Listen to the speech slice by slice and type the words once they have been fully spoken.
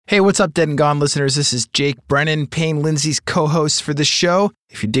Hey, what's up, Dead and Gone listeners? This is Jake Brennan, Payne Lindsay's co-host for the show.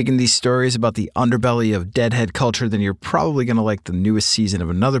 If you're digging these stories about the underbelly of deadhead culture, then you're probably going to like the newest season of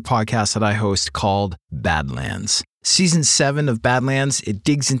another podcast that I host called Badlands. Season 7 of Badlands, it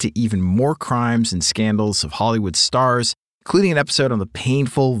digs into even more crimes and scandals of Hollywood stars, including an episode on the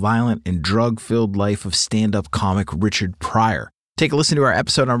painful, violent, and drug-filled life of stand-up comic Richard Pryor. Take a listen to our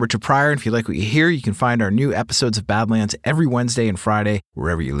episode on Richard Pryor, and if you like what you hear, you can find our new episodes of Badlands every Wednesday and Friday,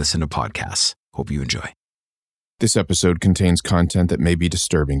 wherever you listen to podcasts. Hope you enjoy. This episode contains content that may be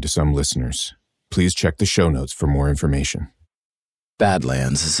disturbing to some listeners. Please check the show notes for more information.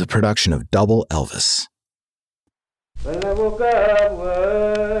 Badlands is a production of Double Elvis. When I woke up,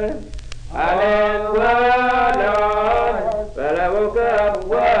 I let Lord. When I woke up,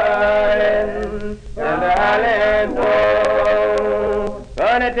 and the Highland Road.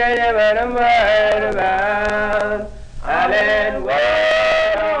 Gonna tell you what I'm worried about. Highland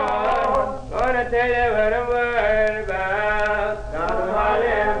Road. Gonna tell you what I'm worried about. Down the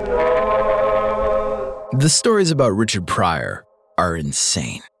Highland Road. The stories about Richard Pryor are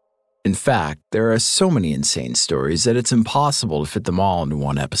insane. In fact, there are so many insane stories that it's impossible to fit them all into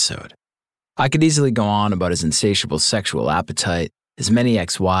one episode. I could easily go on about his insatiable sexual appetite, his many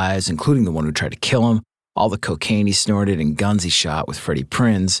ex-wives, including the one who tried to kill him, all the cocaine he snorted and guns he shot with Freddie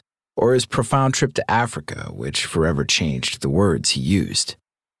Prinze, or his profound trip to Africa, which forever changed the words he used.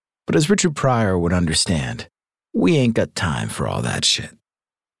 But as Richard Pryor would understand, we ain't got time for all that shit.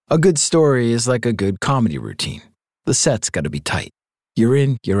 A good story is like a good comedy routine. The set's gotta be tight. You're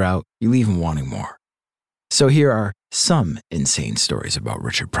in, you're out, you leave them wanting more. So here are some insane stories about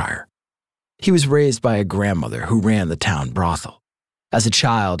Richard Pryor. He was raised by a grandmother who ran the town brothel. As a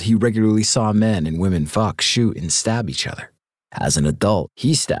child, he regularly saw men and women fuck, shoot, and stab each other. As an adult,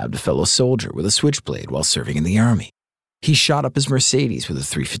 he stabbed a fellow soldier with a switchblade while serving in the army. He shot up his Mercedes with a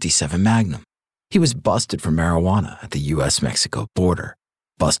 .357 Magnum. He was busted for marijuana at the U.S.-Mexico border,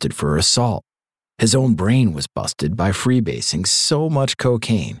 busted for assault. His own brain was busted by freebasing so much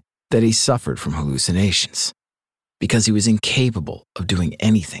cocaine that he suffered from hallucinations because he was incapable of doing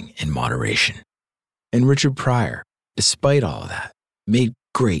anything in moderation. And Richard Pryor, despite all of that, made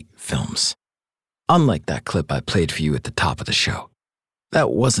great films. Unlike that clip I played for you at the top of the show.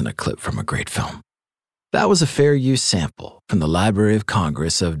 That wasn't a clip from a great film. That was a fair use sample from the Library of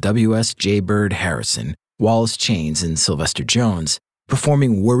Congress of W.S. J. Bird Harrison, Wallace Chains, and Sylvester Jones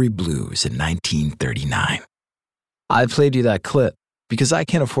performing Worry Blues in 1939. I played you that clip because I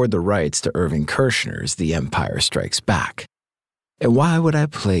can't afford the rights to Irving Kershner's The Empire Strikes Back. And why would I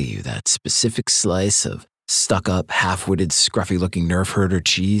play you that specific slice of stuck-up, half-witted, scruffy-looking nerf herder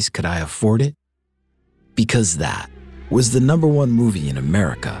cheese? Could I afford it? Because that was the #1 movie in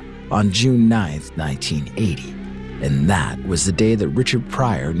America on June 9th, 1980. And that was the day that Richard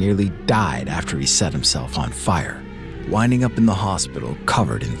Pryor nearly died after he set himself on fire, winding up in the hospital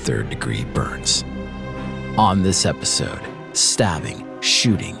covered in third-degree burns. On this episode, stabbing,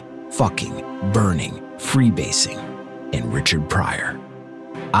 shooting, fucking, burning, freebasing, and Richard Pryor.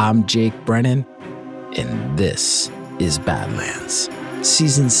 I'm Jake Brennan, and this is Badlands,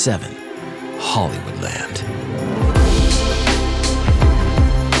 Season 7, Hollywoodland.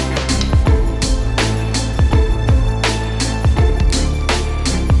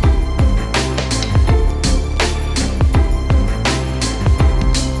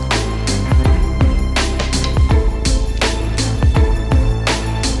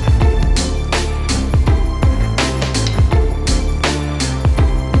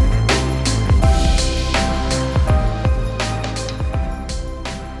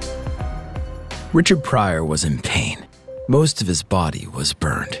 Richard Pryor was in pain. Most of his body was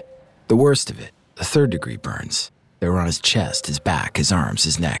burned. The worst of it, the third-degree burns. They were on his chest, his back, his arms,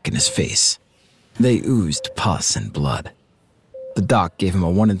 his neck, and his face. They oozed pus and blood. The doc gave him a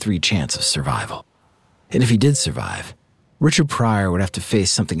 1 in 3 chance of survival. And if he did survive, Richard Pryor would have to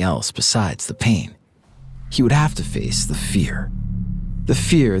face something else besides the pain. He would have to face the fear. The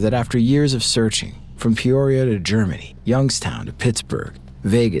fear that after years of searching, from Peoria to Germany, Youngstown to Pittsburgh,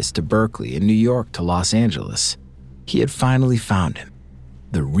 Vegas to Berkeley, and New York to Los Angeles, he had finally found him,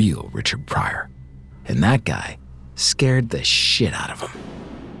 the real Richard Pryor. And that guy scared the shit out of him.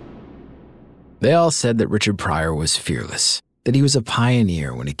 They all said that Richard Pryor was fearless, that he was a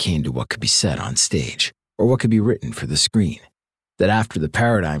pioneer when it came to what could be said on stage, or what could be written for the screen. That after the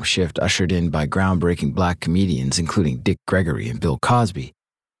paradigm shift ushered in by groundbreaking black comedians including Dick Gregory and Bill Cosby,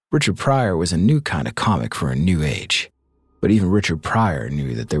 Richard Pryor was a new kind of comic for a new age. But even Richard Pryor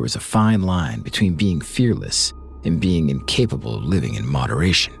knew that there was a fine line between being fearless and being incapable of living in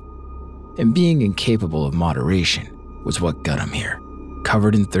moderation. And being incapable of moderation was what got him here,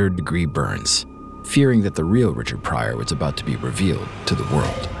 covered in third-degree burns, fearing that the real Richard Pryor was about to be revealed to the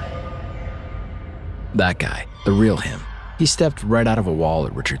world. That guy, the real him, he stepped right out of a wall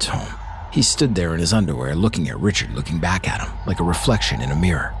at Richard's home. He stood there in his underwear looking at Richard looking back at him like a reflection in a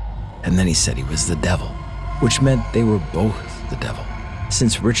mirror. And then he said he was the devil, which meant they were both the devil,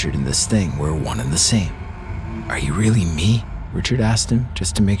 since Richard and this thing were one and the same. "Are you really me?" Richard asked him,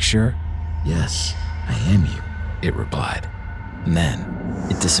 just to make sure. "Yes, I am you," it replied. And then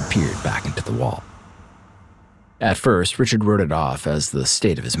it disappeared back into the wall. At first, Richard wrote it off as the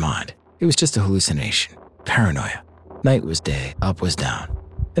state of his mind. It was just a hallucination, paranoia. Night was day, up was down.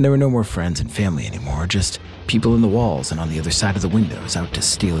 And there were no more friends and family anymore, just people in the walls and on the other side of the windows out to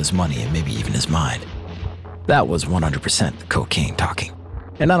steal his money and maybe even his mind. That was 100% the cocaine talking.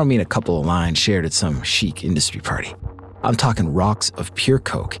 And I don't mean a couple of lines shared at some chic industry party. I'm talking rocks of pure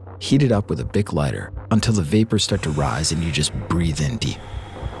coke heated up with a Bic lighter until the vapors start to rise and you just breathe in deep.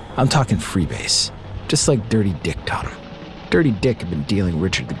 I'm talking freebase, just like Dirty Dick taught him. Dirty Dick had been dealing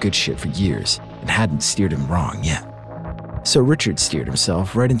Richard the good shit for years and hadn't steered him wrong yet. So Richard steered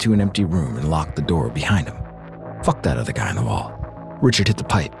himself right into an empty room and locked the door behind him. Fuck that other guy on the wall. Richard hit the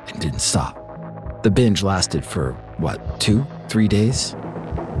pipe and didn't stop. The binge lasted for, 2-3 days?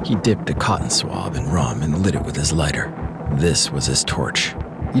 He dipped a cotton swab in rum and lit it with his lighter. This was his torch.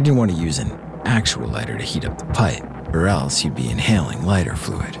 He didn't want to use an actual lighter to heat up the pipe, or else he'd be inhaling lighter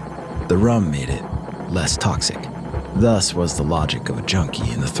fluid. The rum made it less toxic. Thus was the logic of a junkie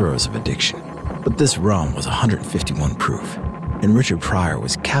in the throes of addiction. But this rum was 151 proof, and Richard Pryor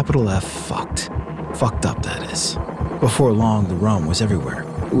was capital F fucked. Fucked up, that is. Before long, the rum was everywhere.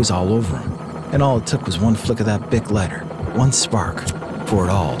 It was all over him, and all it took was one flick of that Bic lighter, one spark, for it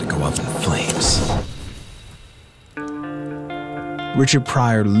all to go up in flames. Richard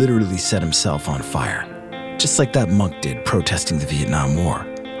Pryor literally set himself on fire, just like that monk did protesting the Vietnam War.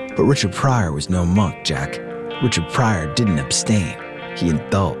 But Richard Pryor was no monk, Jack. Richard Pryor didn't abstain. He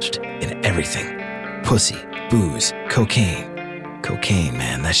indulged in everything. Pussy, booze, cocaine. Cocaine,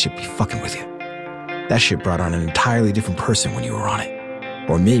 man, that shit be fucking with you. That shit brought on an entirely different person when you were on it.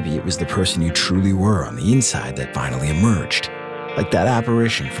 Or maybe it was the person you truly were on the inside that finally emerged. Like that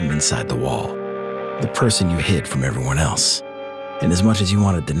apparition from inside the wall. The person you hid from everyone else. And as much as you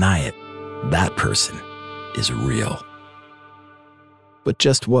want to deny it, that person is real. But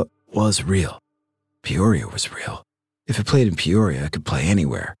just what was real? Peoria was real. If it played in Peoria, it could play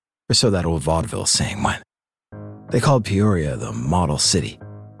anywhere, or so that old vaudeville saying went. They called Peoria the model city,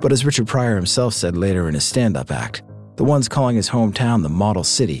 but as Richard Pryor himself said later in his stand-up act, the ones calling his hometown the model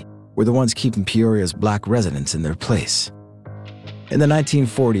city were the ones keeping Peoria's black residents in their place. In the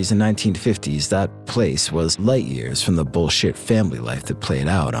 1940s and 1950s, that place was light years from the bullshit family life that played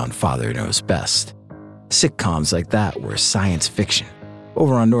out on Father Knows Best. Sitcoms like that were science fiction.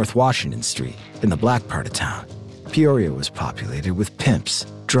 Over on North Washington Street, in the black part of town, Peoria was populated with pimps,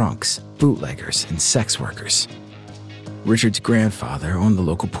 drunks, bootleggers, and sex workers. Richard's grandfather owned the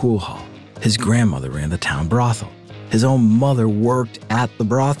local pool hall. His grandmother ran the town brothel. His own mother worked at the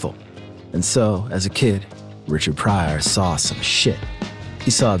brothel. And so, as a kid, Richard Pryor saw some shit.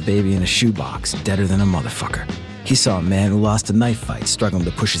 He saw a baby in a shoebox, deader than a motherfucker. He saw a man who lost a knife fight, struggling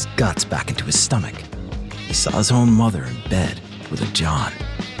to push his guts back into his stomach. He saw his own mother in bed with a John.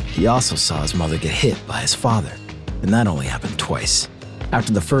 He also saw his mother get hit by his father, and that only happened twice.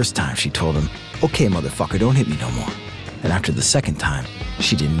 After the first time, she told him, "Okay, motherfucker, don't hit me no more." And after the second time,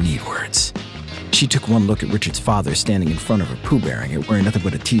 she didn't need words. She took one look at Richard's father standing in front of her poo-bearing it, wearing nothing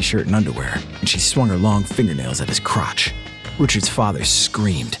but a t-shirt and underwear, and she swung her long fingernails at his crotch. Richard's father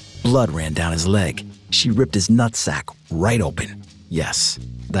screamed. Blood ran down his leg. She ripped his nutsack right open. Yes,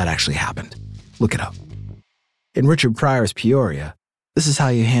 that actually happened. Look it up. In Richard Pryor's Peoria, this is how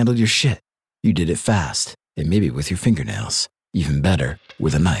you handled your shit. You did it fast, and maybe with your fingernails. Even better,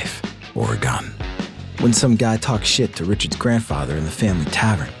 with a knife or a gun. When some guy talked shit to Richard's grandfather in the family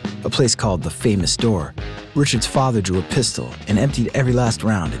tavern, a place called the Famous Door, Richard's father drew a pistol and emptied every last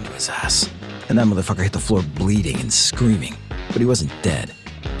round into his ass. And that motherfucker hit the floor bleeding and screaming, but he wasn't dead.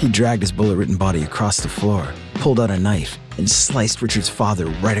 He dragged his bullet-ridden body across the floor, pulled out a knife, and sliced Richard's father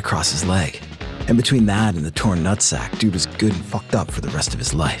right across his leg. And between that and the torn nutsack, dude was good and fucked up for the rest of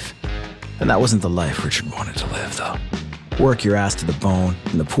his life. And that wasn't the life Richard wanted to live, though. Work your ass to the bone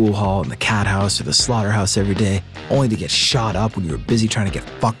in the pool hall, in the cat house, or the slaughterhouse every day, only to get shot up when you were busy trying to get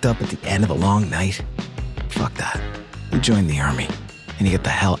fucked up at the end of a long night. Fuck that. You joined the army, and you get the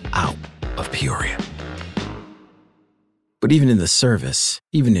hell out of Peoria. But even in the service,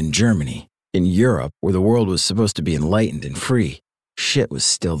 even in Germany, in Europe, where the world was supposed to be enlightened and free, shit was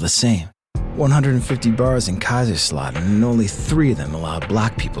still the same. 150 bars in Kaiserslautern, and only 3 of them allowed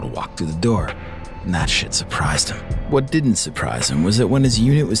black people to walk through the door. And that shit surprised him. What didn't surprise him was that when his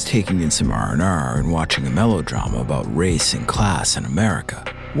unit was taking in some R&R and watching a melodrama about race and class in America,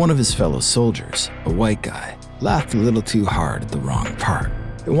 one of his fellow soldiers, a white guy, laughed a little too hard at the wrong part.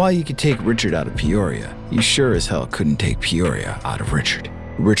 And while you could take Richard out of Peoria, you sure as hell couldn't take Peoria out of Richard.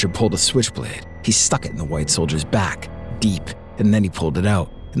 Richard pulled a switchblade. He stuck it in the white soldier's back, deep, and then he pulled it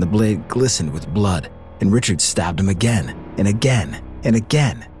out, and the blade glistened with blood, and Richard stabbed him again, and again, and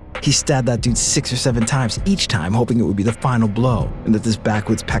again. He stabbed that dude 6 or 7 times, each time hoping it would be the final blow, and that this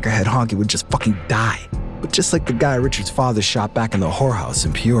backwoods peckerhead honky would just fucking die. But just like the guy Richard's father shot back in the whorehouse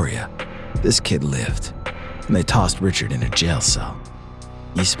in Peoria, this kid lived, and they tossed Richard in a jail cell.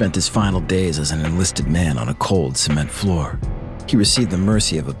 He spent his final days as an enlisted man on a cold cement floor. He received the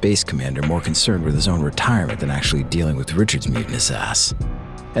mercy of a base commander more concerned with his own retirement than actually dealing with Richard's mutinous ass.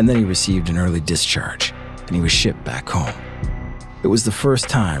 And then he received an early discharge, and he was shipped back home. It was the first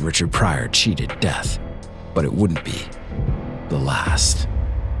time Richard Pryor cheated death, but it wouldn't be the last.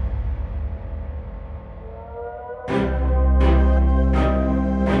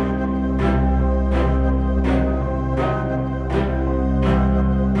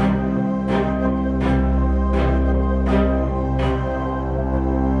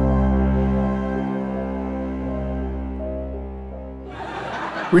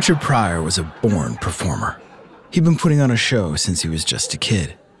 Richard Pryor was a born performer. He'd been putting on a show since he was just a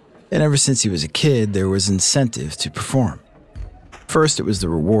kid. And ever since he was a kid, there was incentive to perform. First, it was the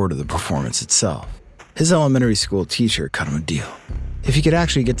reward of the performance itself. His elementary school teacher cut him a deal. If he could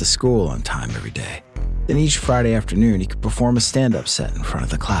actually get to school on time every day, then each Friday afternoon he could perform a stand-up set in front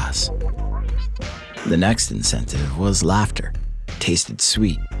of the class. The next incentive was laughter. It tasted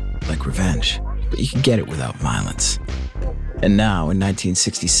sweet, like revenge, but you could get it without violence. And now, in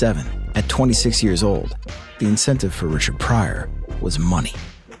 1967, at 26 years old, the incentive for Richard Pryor was money.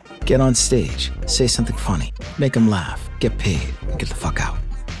 Get on stage, say something funny, make him laugh, get paid, and get the fuck out.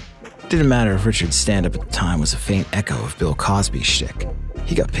 Didn't matter if Richard's stand-up at the time was a faint echo of Bill Cosby's shtick.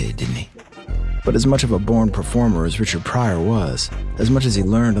 He got paid, didn't he? But as much of a born performer as Richard Pryor was, as much as he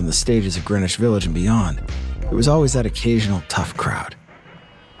learned on the stages of Greenwich Village and beyond, there was always that occasional tough crowd.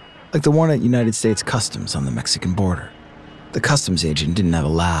 Like the one at United States Customs on the Mexican border. The customs agent didn't have a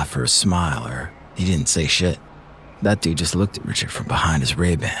laugh or a smile, or he didn't say shit. That dude just looked at Richard from behind his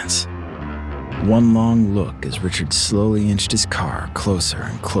Ray-Bans. One long look as Richard slowly inched his car closer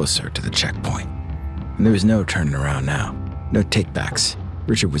and closer to the checkpoint. And there was no turning around now, no takebacks.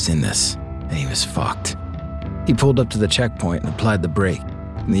 Richard was in this, and he was fucked. He pulled up to the checkpoint and applied the brake,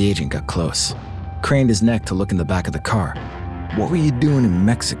 and the agent got close. Craned his neck to look in the back of the car. What were you doing in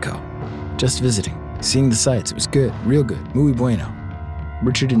Mexico? Just visiting. Seeing the sights, it was good, real good, muy bueno.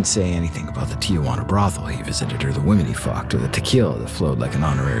 Richard didn't say anything about the Tijuana brothel he visited or the women he fucked or the tequila that flowed like an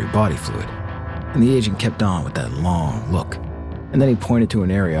honorary body fluid. And the agent kept on with that long look. And then he pointed to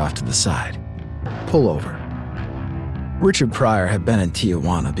an area off to the side. Pull over. Richard Pryor had been in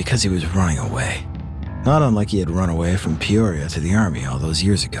Tijuana because he was running away. Not unlike he had run away from Peoria to the army all those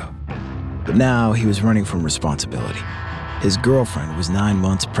years ago. But now he was running from responsibility. His girlfriend was 9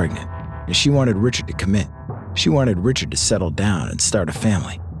 months pregnant. And she wanted Richard to commit. She wanted Richard to settle down and start a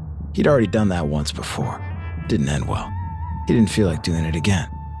family. He'd already done that once before. Didn't end well. He didn't feel like doing it again.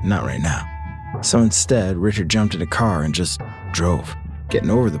 Not right now. So instead, Richard jumped in a car and just drove. Getting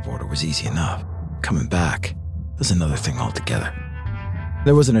over the border was easy enough. Coming back was another thing altogether.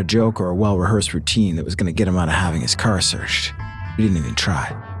 There wasn't a joke or a well-rehearsed routine that was going to get him out of having his car searched. He didn't even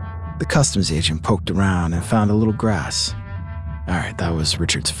try. The customs agent poked around and found a little grass. All right, that was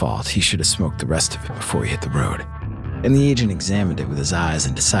Richard's fault. He should have smoked the rest of it before he hit the road. And the agent examined it with his eyes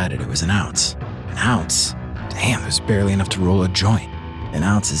and decided it was an ounce. An ounce? Damn, there's barely enough to roll a joint. An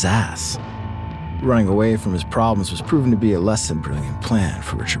ounce is ass. Running away from his problems was proven to be a less than brilliant plan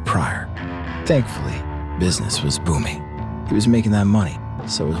for Richard Pryor. Thankfully, business was booming. He was making that money,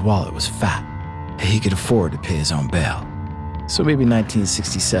 so his wallet was fat. He could afford to pay his own bail. So maybe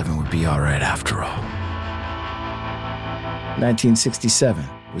 1967 would be all right after all. 1967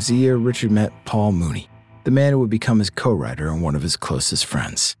 was the year Richard met Paul Mooney, the man who would become his co-writer and one of his closest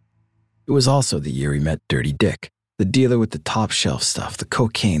friends. It was also the year he met Dirty Dick, the dealer with the top-shelf stuff, the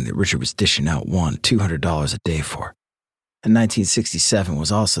cocaine that Richard was dishing out $200 a day for. And 1967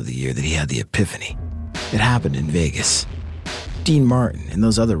 was also the year that he had the epiphany. It happened in Vegas. Dean Martin and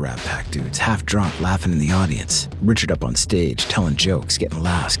those other Rat Pack dudes, half drunk, laughing in the audience. Richard up on stage, telling jokes, getting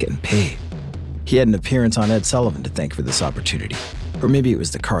laughs, getting paid. He had an appearance on Ed Sullivan to thank for this opportunity. Or maybe it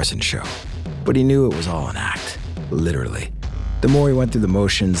was the Carson show. But he knew it was all an act, literally. The more he went through the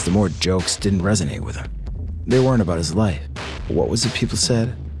motions, the more jokes didn't resonate with him. They weren't about his life. But what was it people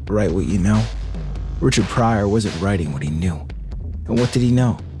said? Write what you know? Richard Pryor wasn't writing what he knew. And what did he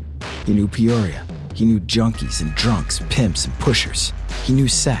know? He knew Peoria. He knew junkies and drunks, pimps and pushers. He knew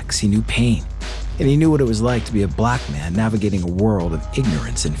sex. He knew pain. And he knew what it was like to be a black man navigating a world of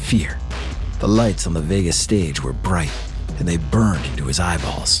ignorance and fear. The lights on the Vegas stage were bright, and they burned into his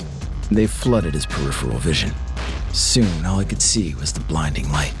eyeballs. They flooded his peripheral vision. Soon, all he could see was the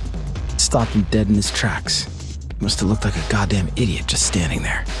blinding light. It stopped him dead in his tracks. He must have looked like a goddamn idiot just standing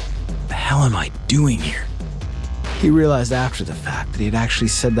there. What the hell am I doing here? He realized after the fact that he had actually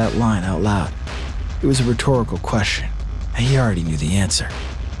said that line out loud. It was a rhetorical question, and he already knew the answer.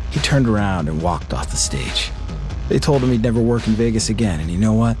 He turned around and walked off the stage. They told him he'd never work in Vegas again, and you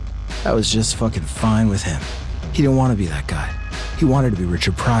know what? That was just fucking fine with him. He didn't want to be that guy. He wanted to be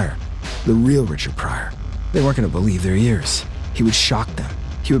Richard Pryor, the real Richard Pryor. They weren't going to believe their ears. He would shock them.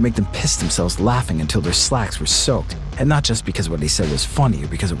 He would make them piss themselves laughing until their slacks were soaked, and not just because what he said was funny or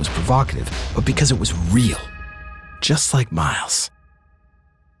because it was provocative, but because it was real. Just like Miles.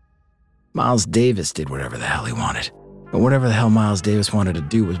 Miles Davis did whatever the hell he wanted. And whatever the hell Miles Davis wanted to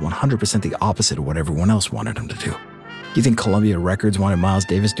do was 100% the opposite of what everyone else wanted him to do. You think Columbia Records wanted Miles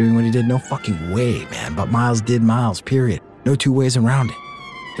Davis doing what he did? No fucking way, man. But Miles did Miles, period. No two ways around it.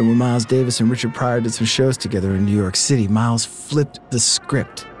 And when Miles Davis and Richard Pryor did some shows together in New York City, Miles flipped the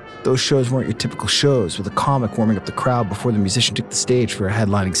script. Those shows weren't your typical shows with a comic warming up the crowd before the musician took the stage for a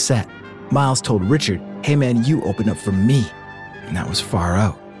headlining set. Miles told Richard, "Hey man, you open up for me." And that was far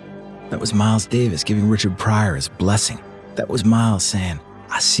out. That was Miles Davis giving Richard Pryor his blessing. That was Miles saying,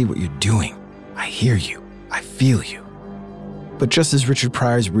 "I see what you're doing. I hear you. I feel you." But just as Richard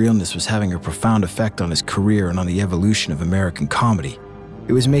Pryor's realness was having a profound effect on his career and on the evolution of American comedy,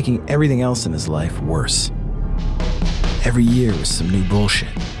 it was making everything else in his life worse. Every year was some new bullshit.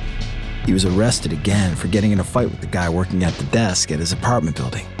 He was arrested again for getting in a fight with the guy working at the desk at his apartment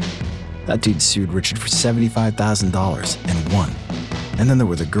building. That dude sued Richard for $75,000 and won. And then there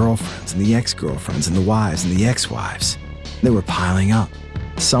were the girlfriends and the ex-girlfriends and the wives and the ex-wives. They were piling up.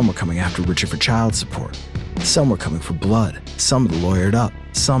 Some were coming after Richard for child support. Some were coming for blood. Some had lawyered up.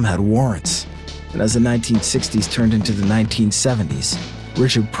 Some had warrants. And as the 1960s turned into the 1970s,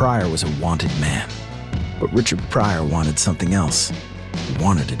 Richard Pryor was a wanted man. But Richard Pryor wanted something else. He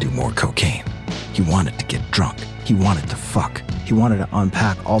wanted to do more cocaine. He wanted to get drunk. He wanted to fuck. He wanted to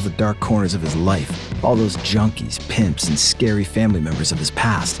unpack all the dark corners of his life, all those junkies, pimps, and scary family members of his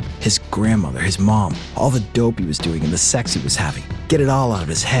past, his grandmother, his mom, all the dope he was doing and the sex he was having. Get it all out of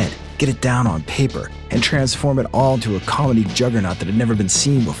his head, get it down on paper, and transform it all into a comedy juggernaut that had never been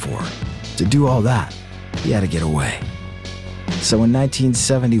seen before. To do all that, he had to get away. So in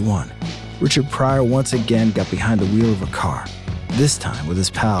 1971, Richard Pryor once again got behind the wheel of a car, this time with his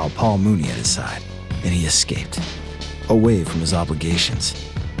pal Paul Mooney at his side, and he escaped. Away from his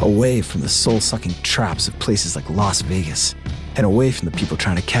obligations, away from the soul-sucking traps of places like Las Vegas, and away from the people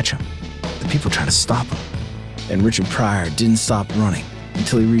trying to catch him, the people trying to stop him. And Richard Pryor didn't stop running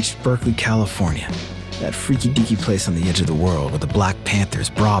until he reached Berkeley, California, that freaky-deaky place on the edge of the world where the Black Panthers,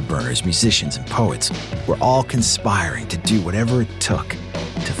 bra burners, musicians, and poets were all conspiring to do whatever it took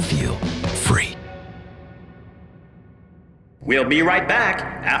to feel free. We'll be right back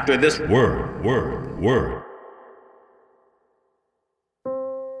after this word.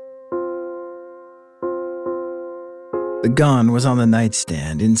 The gun was on the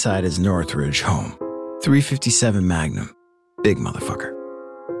nightstand inside his Northridge home. .357 Magnum. Big motherfucker.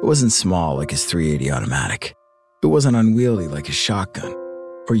 It wasn't small like his .380 automatic. It wasn't unwieldy like his shotgun,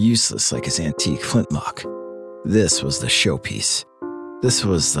 or useless like his antique flintlock. This was the showpiece. This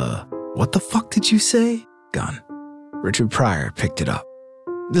was the, "What the fuck did you say?" gun. Richard Pryor picked it up.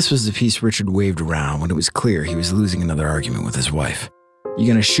 This was the piece Richard waved around when it was clear he was losing another argument with his wife. "You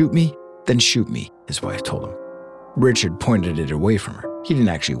gonna shoot me? Then shoot me," his wife told him. Richard pointed it away from her. He didn't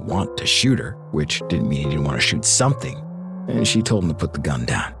actually want to shoot her, which didn't mean he didn't want to shoot something. And she told him to put the gun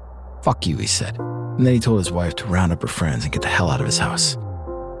down. "Fuck you," he said. And then he told his wife to round up her friends and get the hell out of his house.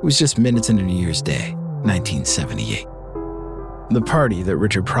 It was just minutes into New Year's Day, 1978. The party that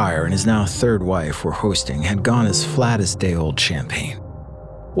Richard Pryor and his now third wife were hosting had gone as flat as day-old champagne.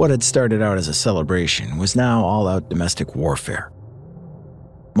 What had started out as a celebration was now all-out domestic warfare.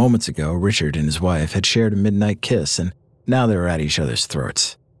 Moments ago, Richard and his wife had shared a midnight kiss, and now they were at each other's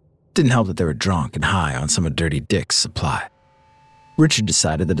throats. Didn't help that they were drunk and high on some of Dirty Dick's supply. Richard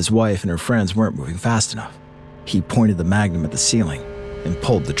decided that his wife and her friends weren't moving fast enough. He pointed the Magnum at the ceiling and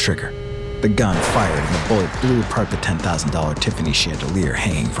pulled the trigger. The gun fired and the bullet blew apart the $10,000 Tiffany chandelier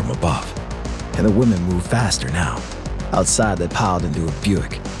hanging from above. And the women moved faster now. Outside, they piled into a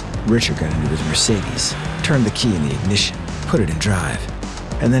Buick. Richard got into his Mercedes, turned the key in the ignition, put it in drive,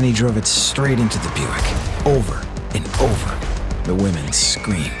 and then he drove it straight into the Buick, over and over. The women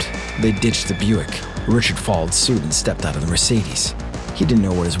screamed. They ditched the Buick. Richard followed suit and stepped out of the Mercedes. He didn't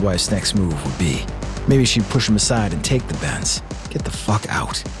know what his wife's next move would be. Maybe she'd push him aside and take the Benz. Get the fuck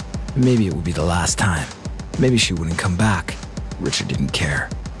out. Maybe it would be the last time. Maybe she wouldn't come back. Richard didn't care.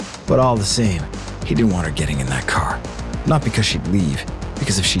 But all the same, he didn't want her getting in that car. Not because she'd leave,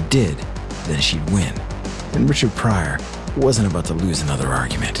 because if she did, then she'd win. And Richard Pryor wasn't about to lose another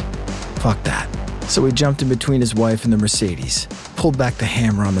argument. Fuck that. So he jumped in between his wife and the Mercedes, pulled back the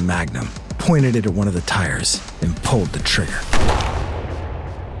hammer on the Magnum, pointed it at one of the tires, and pulled the trigger.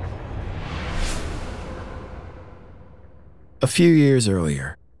 A few years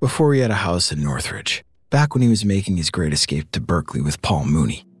earlier, before he had a house in Northridge, back when he was making his great escape to Berkeley with Paul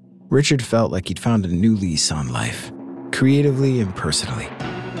Mooney, Richard felt like he'd found a new lease on life, creatively and personally.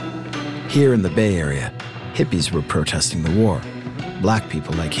 Here in the Bay Area, hippies were protesting the war. Black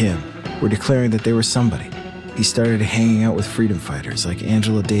people like him were declaring that they were somebody. He started hanging out with freedom fighters like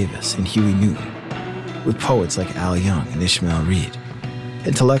Angela Davis and Huey Newton, with poets like Al Young and Ishmael Reed.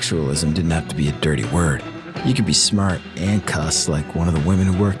 Intellectualism didn't have to be a dirty word. You could be smart and cuss like one of the women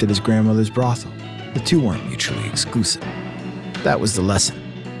who worked at his grandmother's brothel. The two weren't mutually exclusive. That was the lesson,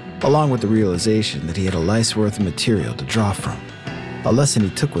 along with the realization that he had a life's worth of material to draw from. A lesson he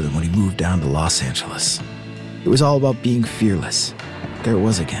took with him when he moved down to Los Angeles. It was all about being fearless. There it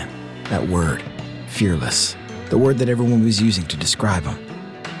was again, that word, fearless, the word that everyone was using to describe him.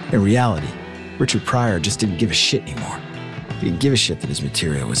 In reality, Richard Pryor just didn't give a shit anymore. He didn't give a shit that his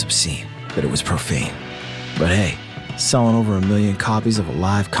material was obscene, that it was profane. But hey, selling over 1 million copies of a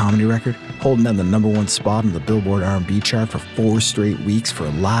live comedy record, holding down the #1 spot on the Billboard R&B chart for 4 straight weeks for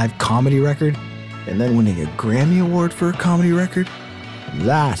a live comedy record, and then winning a Grammy Award for a comedy record,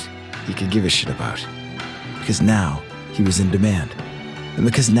 that he could give a shit about. Because now he was in demand. And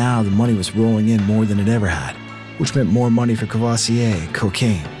because now the money was rolling in more than it ever had, which meant more money for Cavassier and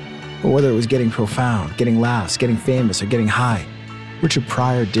cocaine. But whether it was getting profound, getting laughs, getting famous, or getting high, Richard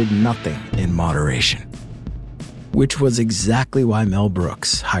Pryor did nothing in moderation. Which was exactly why Mel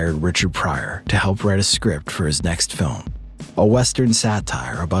Brooks hired Richard Pryor to help write a script for his next film, a Western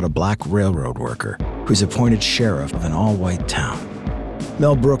satire about a black railroad worker who's appointed sheriff of an all-white town.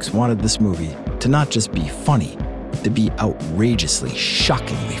 Mel Brooks wanted this movie to not just be funny, but to be outrageously,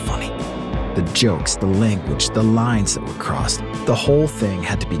 shockingly funny. The jokes, the language, the lines that were crossed, the whole thing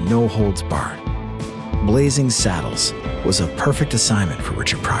had to be no holds barred. Blazing Saddles was a perfect assignment for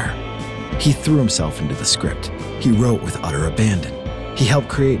Richard Pryor. He threw himself into the script. He wrote with utter abandon. He helped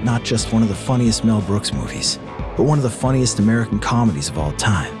create not just one of the funniest Mel Brooks movies, but one of the funniest American comedies of all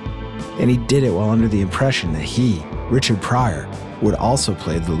time. And he did it while under the impression that he, Richard Pryor, would also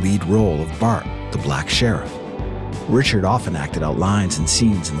play the lead role of Bart, the black sheriff. Richard often acted out lines and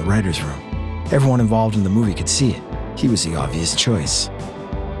scenes in the writer's room. Everyone involved in the movie could see it. He was the obvious choice.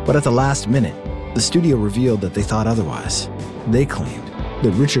 But at the last minute, the studio revealed that they thought otherwise. They claimed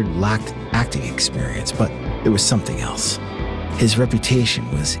that Richard lacked acting experience, but there was something else. His reputation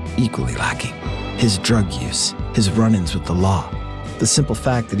was equally lacking. His drug use, his run-ins with the law, the simple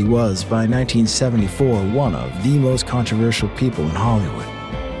fact that he was, by 1974, one of the most controversial people in Hollywood.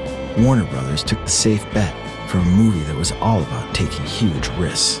 Warner Brothers took the safe bet for a movie that was all about taking huge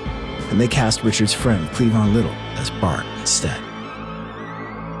risks, and they cast Richard's friend Cleavon Little as Bart instead.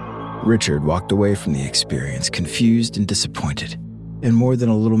 Richard walked away from the experience confused and disappointed, and more than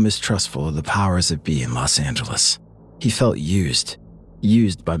a little mistrustful of the powers that be in Los Angeles. He felt used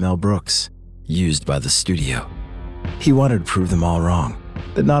by Mel Brooks, used by the studio. He wanted to prove them all wrong,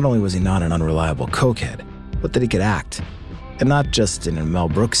 that not only was he not an unreliable cokehead, but that he could act, and not just in a Mel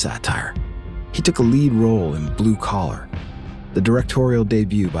Brooks satire. He took a lead role in Blue Collar, the directorial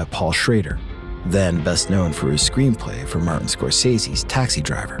debut by Paul Schrader, then best known for his screenplay for Martin Scorsese's Taxi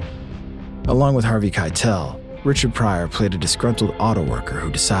Driver. Along with Harvey Keitel, Richard Pryor played a disgruntled auto worker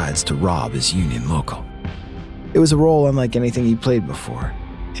who decides to rob his union local. It was a role unlike anything he played before,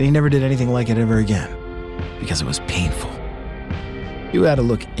 and he never did anything like it ever again, because it was painful. You had to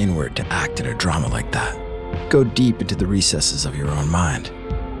look inward to act in a drama like that. Go deep into the recesses of your own mind.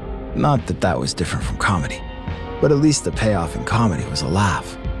 Not that that was different from comedy, but at least the payoff in comedy was a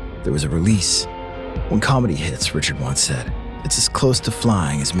laugh. There was a release. When comedy hits, Richard once said, it's as close to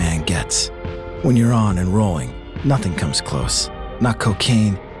flying as man gets. When you're on and rolling, nothing comes close. Not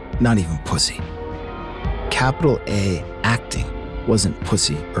cocaine, not even pussy. Capital A acting wasn't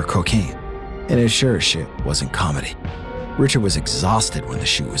pussy or cocaine, and it sure as shit wasn't comedy. Richard was exhausted when the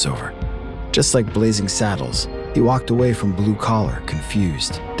shoot was over. Just like Blazing Saddles, He walked away from Blue Collar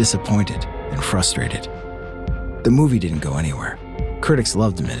confused, disappointed, and frustrated. The movie didn't go anywhere. Critics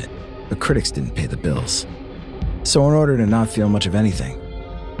loved him in it, but critics didn't pay the bills. So in order to not feel much of anything,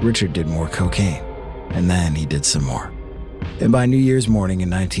 Richard did more cocaine, and then he did some more. And by New Year's morning in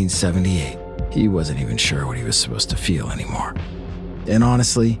 1978, he wasn't even sure what he was supposed to feel anymore. And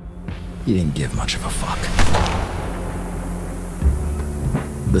honestly, he didn't give much of a fuck.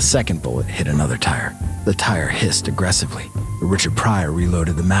 The second bullet hit another tire. The tire hissed aggressively, but Richard Pryor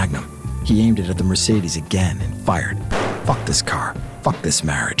reloaded the Magnum. He aimed it at the Mercedes again and fired. Fuck this car. Fuck this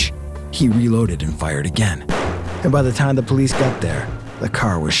marriage. He reloaded and fired again. And by the time the police got there, the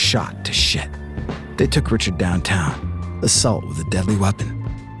car was shot to shit. They took Richard downtown, assault with a deadly weapon.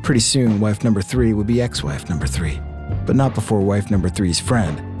 Pretty soon, wife number 3 would be ex-wife number 3. But not before wife number 3's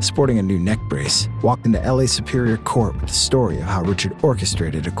friend, sporting a new neck brace, walked into LA Superior Court with the story of how Richard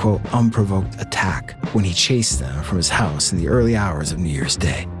orchestrated a, quote, unprovoked attack when he chased them from his house in the early hours of New Year's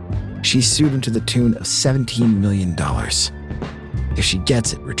Day. She sued him to the tune of $17 million. If she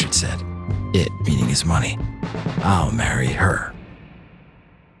gets it, Richard said, it meaning his money, I'll marry her.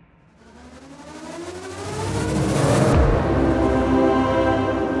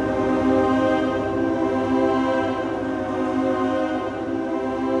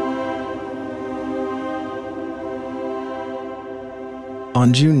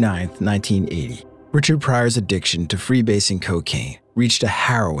 On June 9, 1980, Richard Pryor's addiction to freebasing cocaine reached a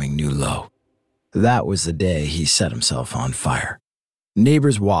harrowing new low. That was the day he set himself on fire.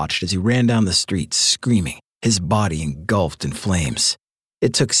 Neighbors watched as he ran down the street screaming, his body engulfed in flames.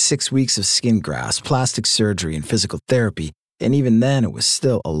 It took 6 weeks of skin grafts, plastic surgery, and physical therapy, and even then it was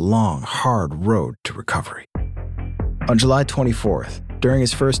still a long, hard road to recovery. On July 24th, during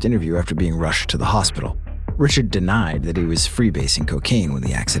his first interview after being rushed to the hospital, Richard denied that he was freebasing cocaine when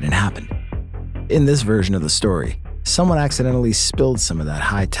the accident happened. In this version of the story, someone accidentally spilled some of that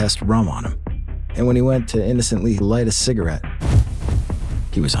high-test rum on him, and when he went to innocently light a cigarette,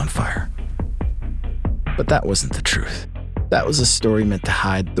 he was on fire. But that wasn't the truth. That was a story meant to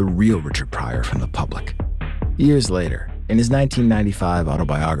hide the real Richard Pryor from the public. Years later, in his 1995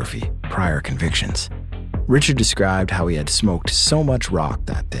 autobiography, Pryor Convictions, Richard described how he had smoked so much rock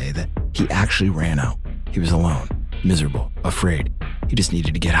that day that he actually ran out. He was alone, miserable, afraid. He just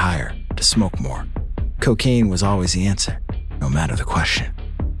needed to get higher, to smoke more. Cocaine was always the answer, no matter the question.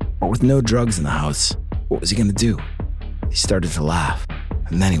 But with no drugs in the house, what was he going to do? He started to laugh,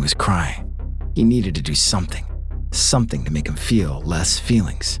 and then he was crying. He needed to do something to make him feel less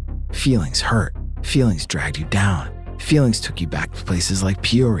feelings. Feelings hurt. Feelings dragged you down. Feelings took you back to places like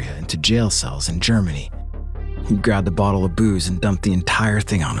Peoria and to jail cells in Germany. He grabbed a bottle of booze and dumped the entire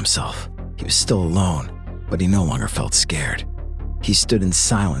thing on himself. He was still alone, but he no longer felt scared. He stood in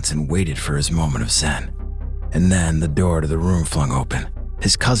silence and waited for his moment of zen. And then the door to the room flung open.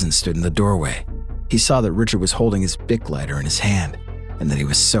 His cousin stood in the doorway. He saw that Richard was holding his Bic lighter in his hand and that he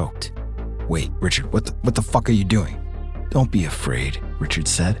was soaked. Wait, Richard, what the fuck are you doing? Don't be afraid, Richard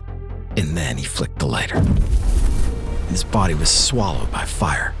said. And then he flicked the lighter. And his body was swallowed by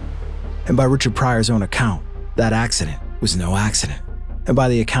fire. And by Richard Pryor's own account, that accident was no accident. And by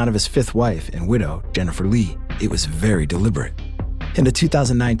the account of his fifth wife and widow, Jennifer Lee, it was very deliberate. In a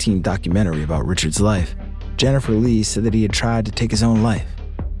 2019 documentary about Richard's life, Jennifer Lee said that he had tried to take his own life,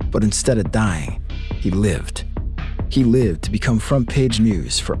 but instead of dying, he lived. He lived to become front-page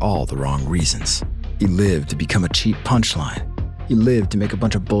news for all the wrong reasons. He lived to become a cheap punchline. He lived to make a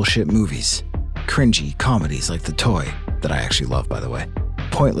bunch of bullshit movies, cringy comedies like The Toy, that I actually love, by the way,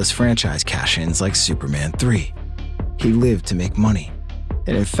 pointless franchise cash-ins like Superman 3. He lived to make money.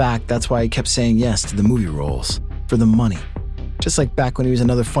 And in fact, that's why he kept saying yes to the movie roles, for the money. Just like back when he was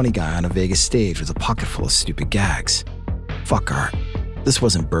another funny guy on a Vegas stage with a pocket full of stupid gags. Fuck art. This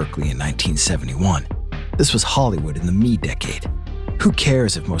wasn't Berkeley in 1971. This was Hollywood in the me decade. Who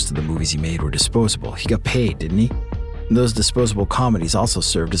cares if most of the movies he made were disposable? He got paid, didn't he? And those disposable comedies also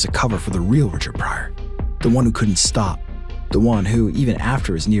served as a cover for the real Richard Pryor. The one who couldn't stop. The one who, even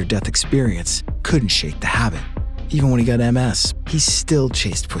after his near-death experience, couldn't shake the habit. Even when he got MS, he still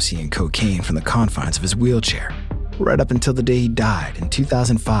chased pussy and cocaine from the confines of his wheelchair. Right up until the day he died in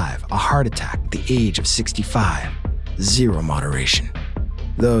 2005, a heart attack at the age of 65. Zero moderation.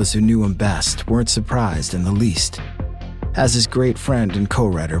 Those who knew him best weren't surprised in the least. As his great friend and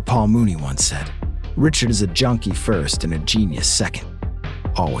co-writer Paul Mooney once said, Richard is a junkie first and a genius second.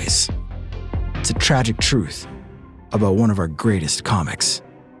 Always. It's a tragic truth about one of our greatest comics.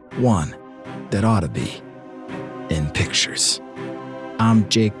 One that ought to be in pictures. I'm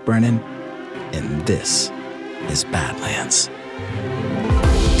Jake Brennan, and this is Badlands.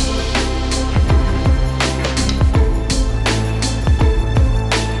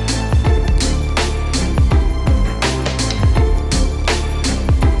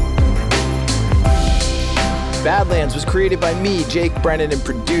 Badlands was created by me, Jake Brennan, and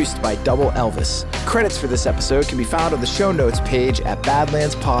produced by Double Elvis. Credits for this episode can be found on the show notes page at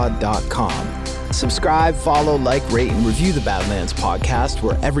badlandspod.com. Subscribe, follow, like, rate, and review the Badlands podcast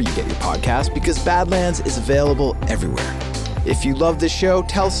wherever you get your podcast, because Badlands is available everywhere. If you love this show,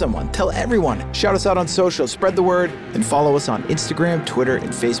 tell someone, tell everyone. Shout us out on social, spread the word, and follow us on Instagram, Twitter, and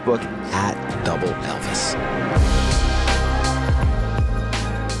Facebook at Double Elvis.